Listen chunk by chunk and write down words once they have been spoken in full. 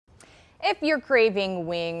If you're craving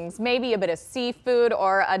wings, maybe a bit of seafood,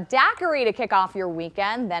 or a daiquiri to kick off your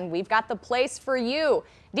weekend, then we've got the place for you.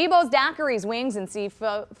 Debo's Daiquiris Wings and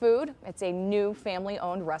Seafood. It's a new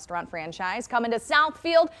family-owned restaurant franchise coming to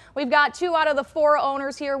Southfield. We've got 2 out of the 4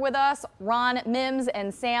 owners here with us, Ron Mims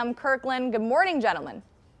and Sam Kirkland. Good morning, gentlemen.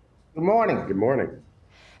 Good morning. Good morning.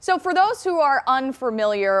 So for those who are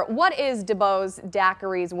unfamiliar, what is Debo's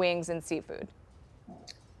Daiquiris Wings and Seafood?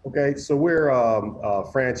 Okay, so we're a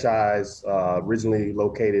franchise originally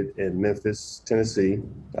located in Memphis, Tennessee.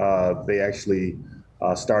 They actually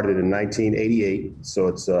started in 1988, so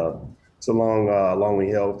it's a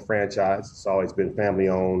longly held franchise. It's always been family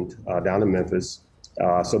owned down in Memphis.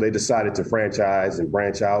 So they decided to franchise and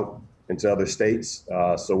branch out into other states.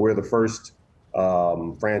 So we're the first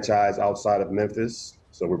franchise outside of Memphis.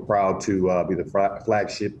 So we're proud to be the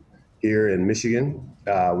flagship here in Michigan.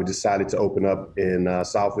 We decided to open up in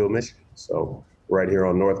Southfield, Michigan. So right here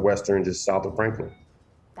on Northwestern, just south of Franklin.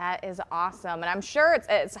 That is awesome. And I'm sure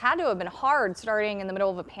it's had to have been hard starting in the middle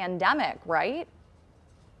of a pandemic, right?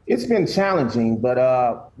 It's been challenging,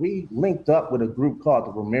 but we linked up with a group called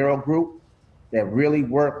the Romero Group that really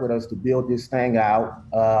worked with us to build this thing out.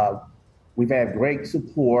 We've had great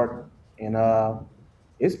support, and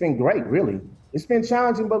it's been great, really. It's been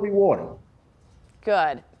challenging but rewarding.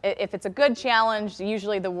 Good. If it's a good challenge,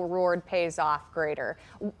 usually the reward pays off greater.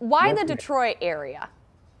 Why the Detroit area?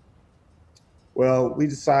 Well, we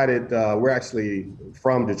decided we're actually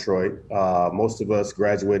from Detroit. Most of us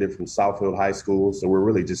graduated from Southfield High School, so we're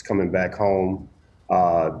really just coming back home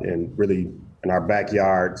and really in our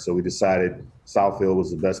backyard. So we decided Southfield was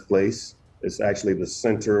the best place. It's actually the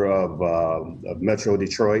center of Metro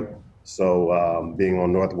Detroit. So being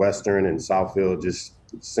on Northwestern and Southfield just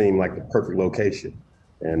seemed like the perfect location.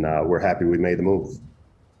 And we're happy we made the move.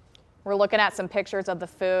 We're looking at some pictures of the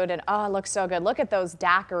food, and oh, it looks so good. Look at those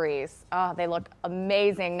daiquiris. Oh, they look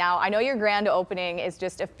amazing. Now, I know your grand opening is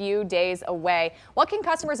just a few days away. What can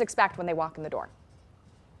customers expect when they walk in the door?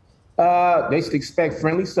 They should expect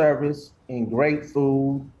friendly service and great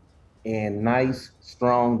food and nice,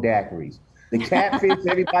 strong daiquiris. The catfish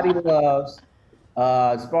everybody loves.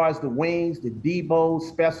 As far as the wings, the Debo's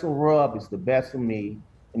special rub is the best for me.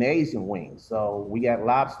 And Asian wings. So we got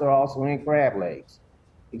lobster also and crab legs.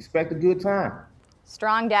 Expect a good time.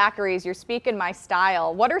 Strong daiquiris, you're speaking my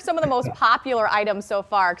style. What are some of the most popular items so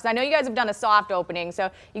far? Because I know you guys have done a soft opening, so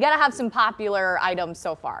you got to have some popular items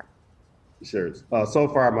so far. Sure. So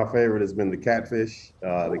far, my favorite has been the catfish.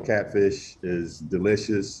 The catfish is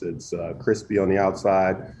delicious. It's crispy on the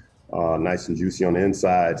outside, nice and juicy on the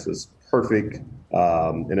inside. So it's perfect.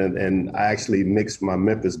 And I actually mixed my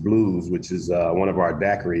Memphis Blues, which is one of our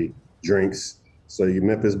daiquiri drinks. So you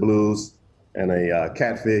Memphis Blues and a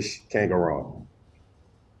catfish, can't go wrong.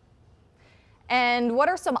 And what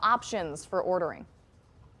are some options for ordering?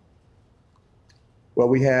 Well,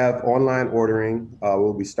 we have online ordering.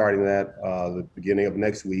 We'll be starting that the beginning of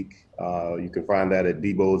next week. You can find that at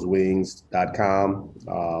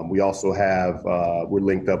deboswings.com. We also have, we're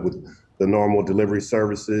linked up with the normal delivery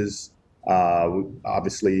services.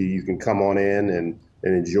 Obviously, you can come on in and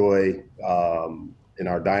enjoy in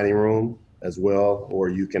our dining room as well, or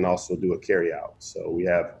you can also do a carry out. So we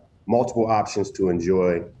have multiple options to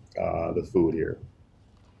enjoy the food here.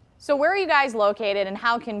 So where are you guys located, and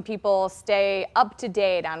how can people stay up to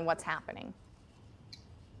date on what's happening?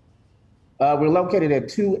 We're located at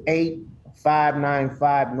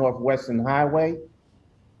 28595 Northwestern Highway.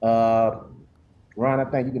 Ron, I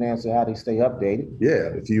think you can answer how they stay updated. Yeah,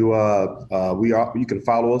 if you you can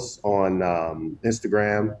follow us on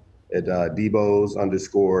Instagram at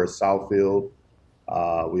Debos_Southfield.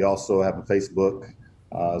 We also have a Facebook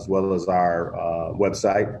as well as our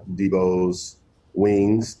website,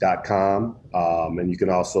 deboswings.com. And you can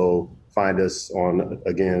also find us on,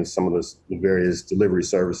 again, some of the various delivery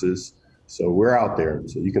services. So we're out there,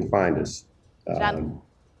 so you can find us.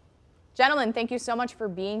 Gentlemen, thank you so much for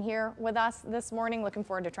being here with us this morning. Looking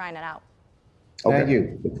forward to trying it out. Okay. Thank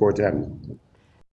you. Look forward to having you.